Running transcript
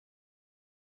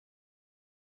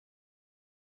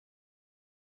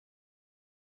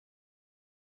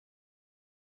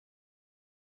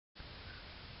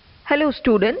Hello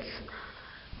students,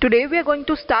 today we are going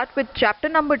to start with chapter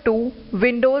number 2,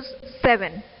 Windows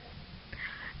 7.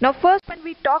 Now first, when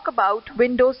we talk about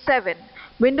Windows 7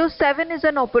 is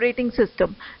an operating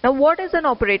system. Now what is an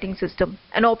operating system?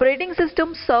 An operating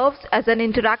system serves as an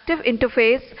interactive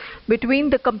interface between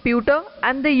the computer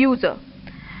and the user.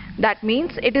 That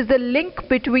means it is the link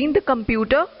between the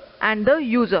computer and the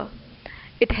user.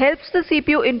 It helps the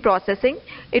CPU in processing.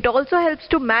 It also helps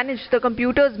to manage the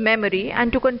computer's memory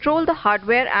and to control the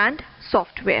hardware and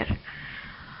software.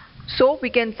 So we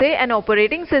can say an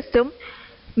operating system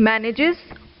manages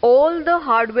all the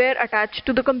hardware attached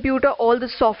to the computer, all the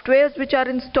softwares which are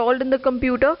installed in the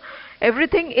computer.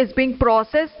 Everything is being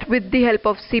processed with the help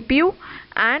of CPU,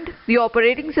 and the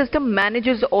operating system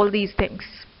manages all these things.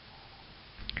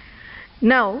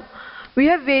 Now we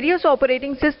have various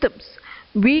operating systems.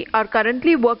 We are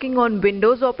currently working on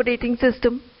Windows operating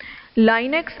system.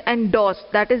 Linux and DOS,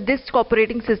 that is disk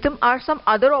operating system, are some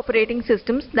other operating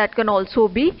systems that can also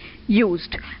be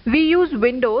used. We use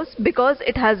Windows because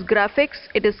it has graphics,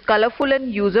 it is colorful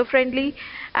and user friendly,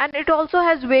 and it also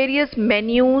has various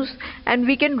menus, and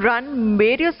we can run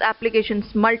various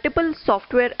applications. Multiple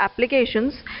software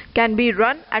applications can be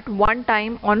run at one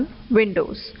time on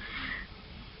Windows.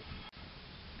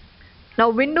 Now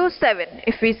Windows 7,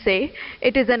 if we say,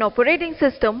 it is an operating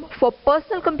system for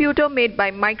personal computer made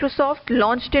by Microsoft,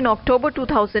 launched in October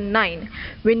 2009.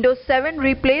 Windows 7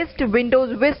 replaced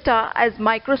Windows Vista as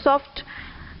Microsoft's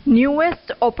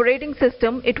newest operating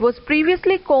system. It was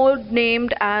previously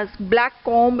codenamed as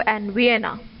Blackcomb and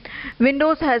Vienna.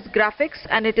 Windows has graphics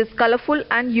and it is colorful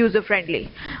and user-friendly.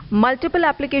 Multiple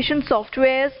application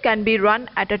softwares can be run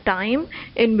at a time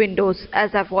in Windows,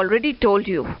 as I've already told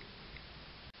you.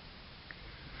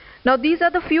 Now these are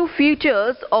the few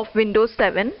features of Windows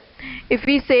 7. If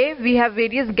we say, we have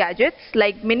various gadgets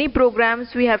like mini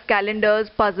programs, we have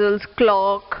calendars, puzzles,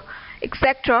 clock,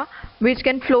 etc., which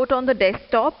can float on the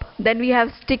desktop. Then we have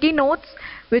sticky notes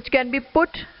which can be put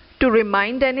to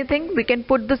remind anything. We can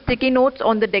put the sticky notes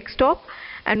on the desktop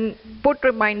and put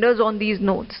reminders on these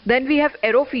notes. Then we have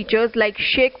arrow features like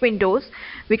shake windows.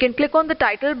 We can click on the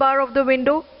title bar of the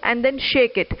window and then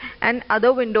shake it, and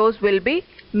other windows will be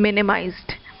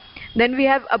minimized. Then we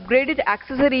have upgraded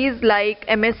accessories like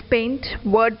MS Paint,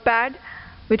 WordPad,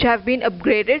 which have been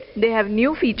upgraded. They have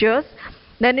new features.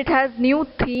 Then it has new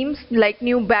themes like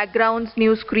new backgrounds,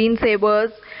 new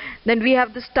screensavers. Then we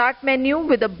have the start menu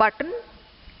with a button.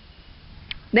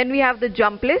 Then we have the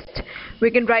jump list. We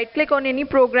can right click on any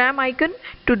program icon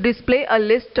to display a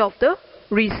list of the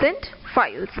recent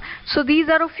files. So these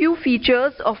are a few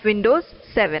features of Windows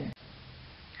 7.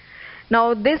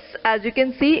 Now this, as you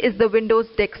can see, is the Windows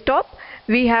desktop.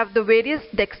 We have the various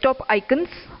desktop icons.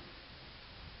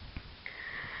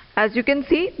 As you can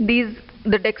see,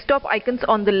 the desktop icons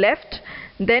on the left.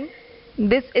 Then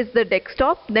this is the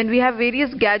desktop. Then we have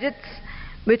various gadgets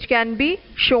which can be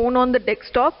shown on the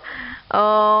desktop.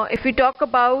 If we talk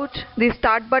about the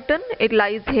start button, it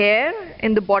lies here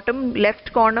in the bottom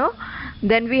left corner.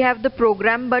 Then we have the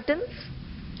program buttons.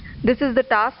 This is the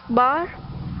task bar.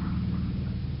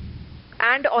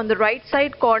 And on the right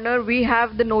side corner we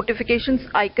have the notifications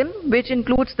icon, which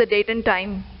includes the date and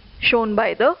time shown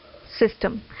by the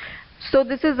system. So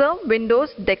this is a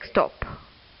Windows desktop.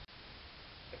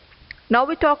 Now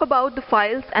we talk about the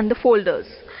files and the folders.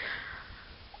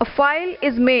 A file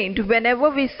is made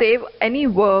whenever we save any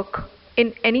work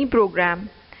in any program.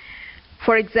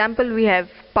 For example, we have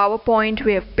PowerPoint,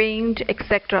 we have Paint,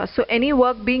 etc. So any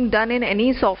work being done in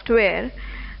any software,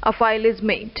 a file is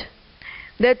made.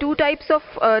 There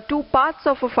are two parts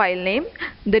of a file name: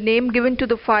 the name given to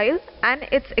the file and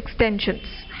its extensions.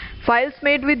 Files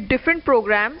made with different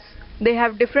programs, they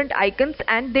have different icons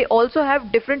and they also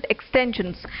have different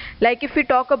extensions. Like if we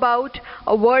talk about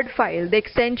a Word file, the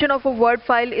extension of a Word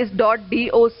file is .doc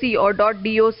or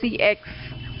 .docx.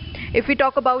 If we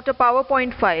talk about a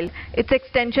PowerPoint file, its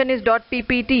extension is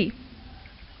 .ppt.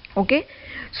 Okay,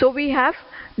 so we have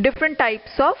different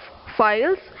types of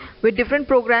files with different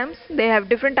programs. They have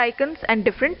different icons and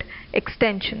different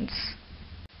extensions.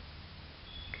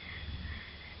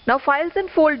 Now files and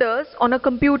folders on a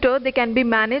computer, they can be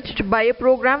managed by a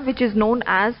program which is known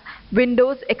as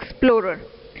Windows Explorer.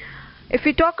 If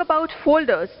we talk about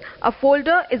folders, a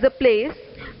folder is a place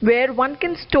where one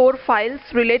can store files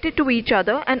related to each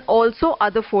other and also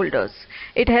other folders.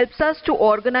 It helps us to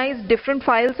organize different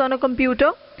files on a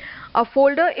computer. A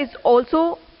folder is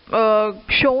also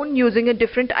shown using a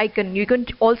different icon. You can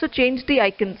also change the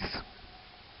icons.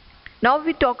 Now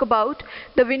we talk about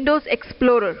the Windows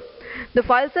Explorer. The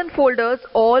files and folders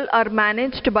all are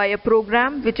managed by a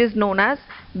program which is known as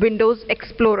Windows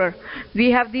Explorer.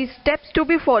 We have these steps to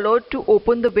be followed to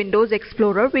open the Windows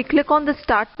Explorer. We click on the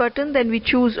Start button, then we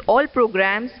choose All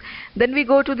Programs, then we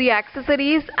go to the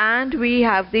Accessories, and we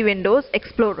have the Windows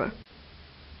Explorer.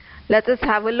 Let us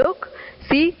have a look.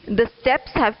 See, the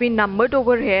steps have been numbered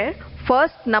over here.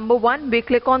 First, number 1, we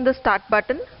click on the Start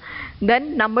button.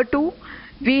 Then number 2,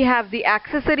 we have the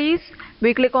Accessories.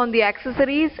 We click on the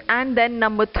Accessories, and then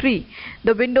number 3,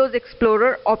 the Windows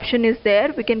Explorer option is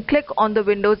there. We can click on the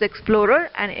Windows Explorer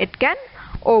and it can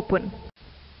open.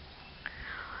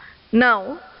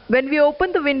 Now, when we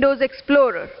open the Windows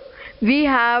Explorer, we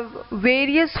have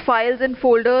various files and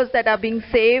folders that are being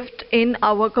saved in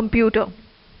our computer.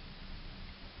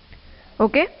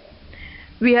 Okay?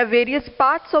 We have various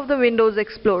parts of the Windows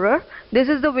Explorer. This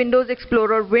is the Windows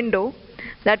Explorer window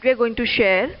that we are going to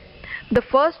share. The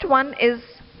first one is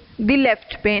the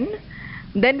left pane,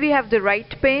 then we have the right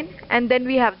pane, and then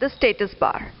we have the status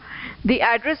bar. The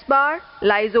address bar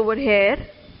lies over here.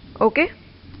 Okay?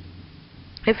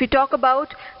 If we talk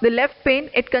about the left pane,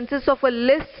 it consists of a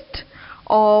list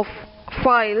of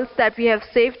files that we have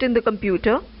saved in the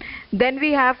computer. Then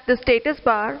we have the status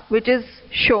bar, which is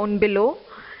shown below,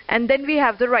 and then we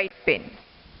have the right pane.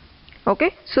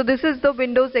 Okay, so this is the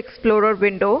Windows Explorer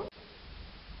window.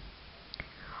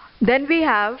 Then we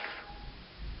have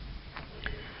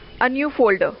a new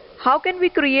folder. How can we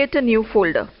create a new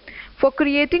folder? For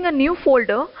creating a new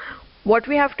folder, what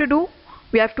we have to do?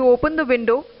 We have to open the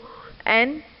window,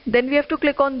 and then we have to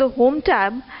click on the Home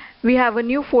tab. We have a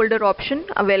new folder option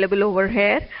available over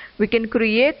here. We can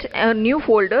create a new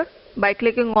folder by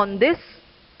clicking on this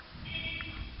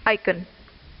icon.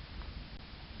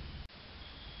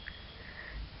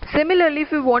 Similarly,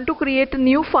 if we want to create a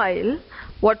new file,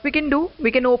 what we can do?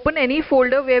 We can open any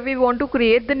folder where we want to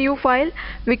create the new file.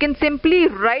 We can simply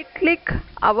right click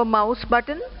our mouse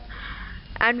button,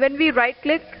 and when we right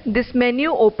click, this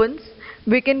menu opens.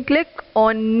 We can click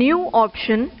on New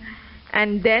option,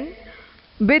 and then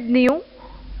with New,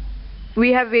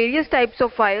 we have various types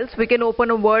of files. We can open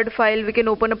a Word file, we can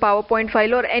open a PowerPoint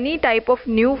file, or any type of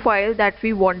new file that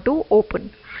we want to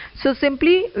open. So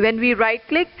simply when we right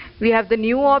click, we have the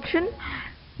New option.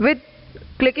 With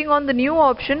clicking on the New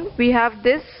option, we have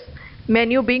this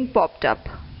menu being popped up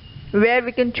where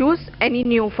we can choose any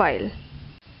new file.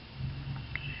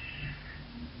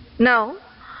 Now,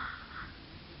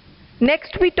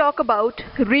 next we talk about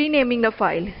renaming the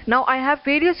file. Now I have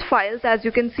various files, as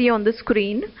you can see on the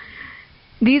screen.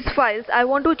 These files, I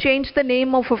want to change the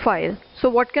name of a file. So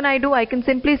what can I do? I can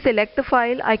simply select the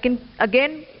file. I can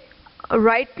again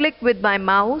right click with my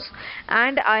mouse,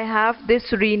 and I have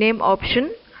this rename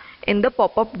option in the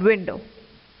pop-up window.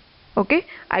 Okay,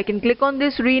 I can click on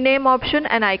this rename option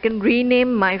and I can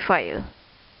rename my file.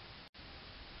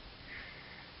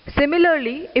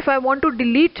 Similarly, if I want to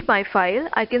delete my file,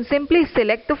 I can simply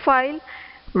select the file,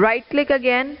 right click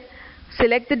again,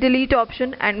 select the delete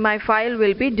option, and my file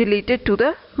will be deleted to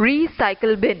the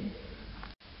recycle bin.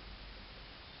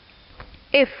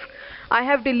 If I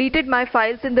have deleted my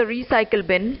files in the recycle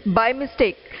bin by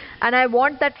mistake and I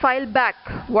want that file back,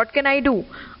 what can I do?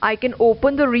 I can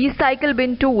open the recycle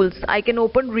bin tools. I can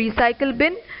open recycle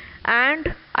bin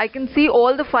and I can see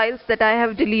all the files that I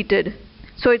have deleted.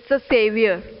 So it's a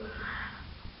savior.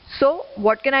 So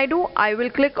what can I do? I will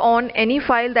click on any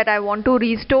file that I want to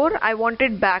restore. I want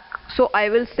it back. So I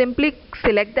will simply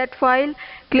select that file,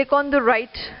 click on the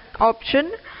right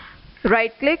option,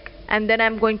 right click, and then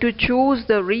I'm going to choose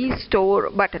the restore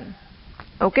button.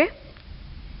 Okay.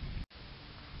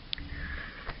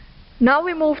 Now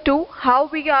we move to how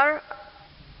we are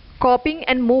copying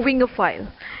and moving a file.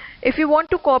 If you want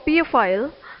to copy a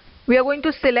file, we are going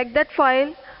to select that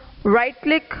file, right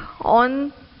click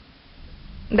on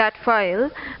that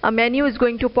file, a menu is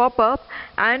going to pop up,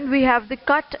 and we have the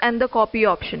cut and the copy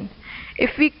option.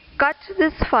 If we cut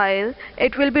this file,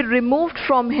 it will be removed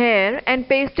from here and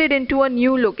pasted into a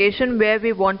new location where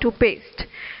we want to paste.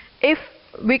 If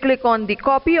we click on the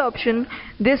copy option,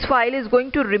 this file is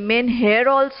going to remain here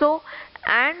also,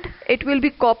 and it will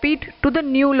be copied to the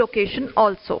new location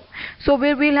also. So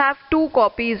we will have two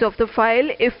copies of the file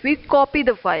if we copy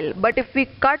the file, but if we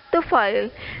cut the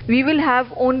file, we will have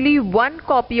only one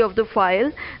copy of the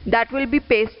file that will be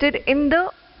pasted in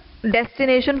the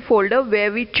destination folder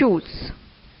where we choose.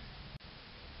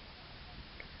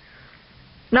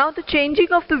 Now the changing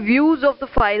of the views of the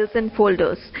files and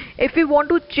folders. If we want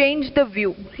to change the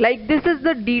view, like this is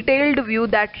the detailed view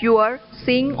that you are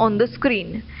seeing on the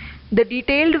screen. The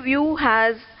detailed view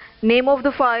has name of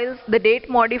the files, the date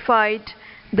modified,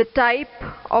 the type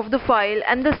of the file,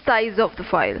 and the size of the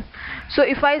file. So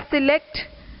if I select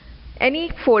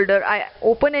any folder, I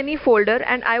open any folder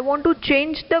and I want to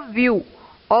change the view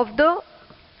of the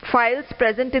files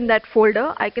present in that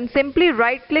folder, I can simply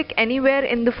right click anywhere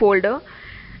in the folder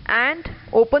and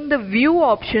open the view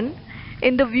option.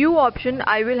 In the view option,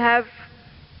 I will have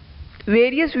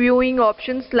various viewing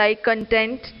options like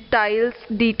content, tiles,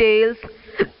 details,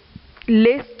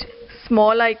 list,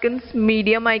 small icons,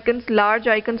 medium icons, large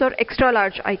icons or extra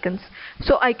large icons.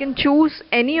 So I can choose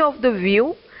any of the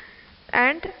view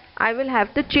and I will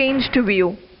have the changed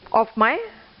view of my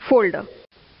folder.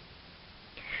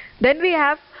 Then we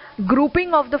have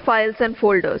grouping of the files and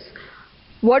folders.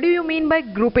 What do you mean by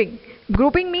grouping?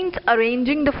 Grouping means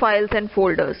arranging the files and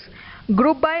folders.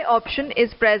 Group by option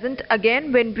is present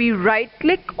again when we right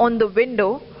click on the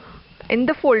window in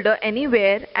the folder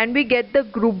anywhere and we get the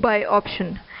group by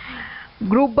option.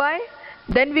 Group by,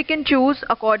 then we can choose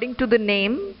according to the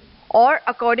name or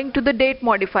according to the date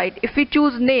modified. If we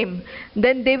choose name,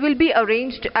 then they will be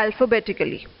arranged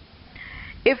alphabetically.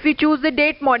 If we choose the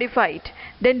date modified,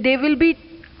 then they will be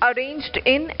arranged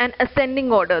in an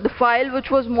ascending order. The file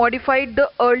which was modified the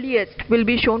earliest will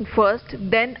be shown first,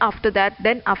 then after that,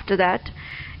 then after that.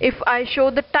 If I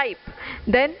show the type,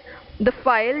 then the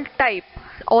file type,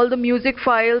 all the music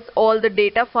files, all the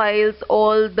data files,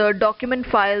 all the document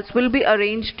files will be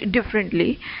arranged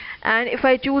differently. And if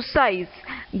I choose size,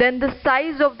 then the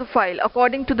size of the file,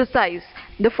 according to the size,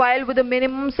 the file with the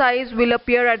minimum size will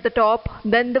appear at the top,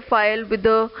 then the file with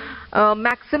the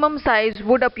maximum size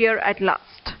would appear at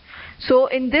last. So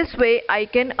in this way I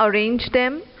can arrange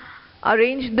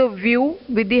the view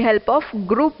with the help of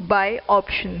group by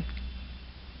option.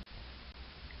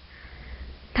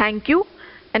 Thank you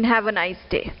and have a nice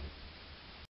day.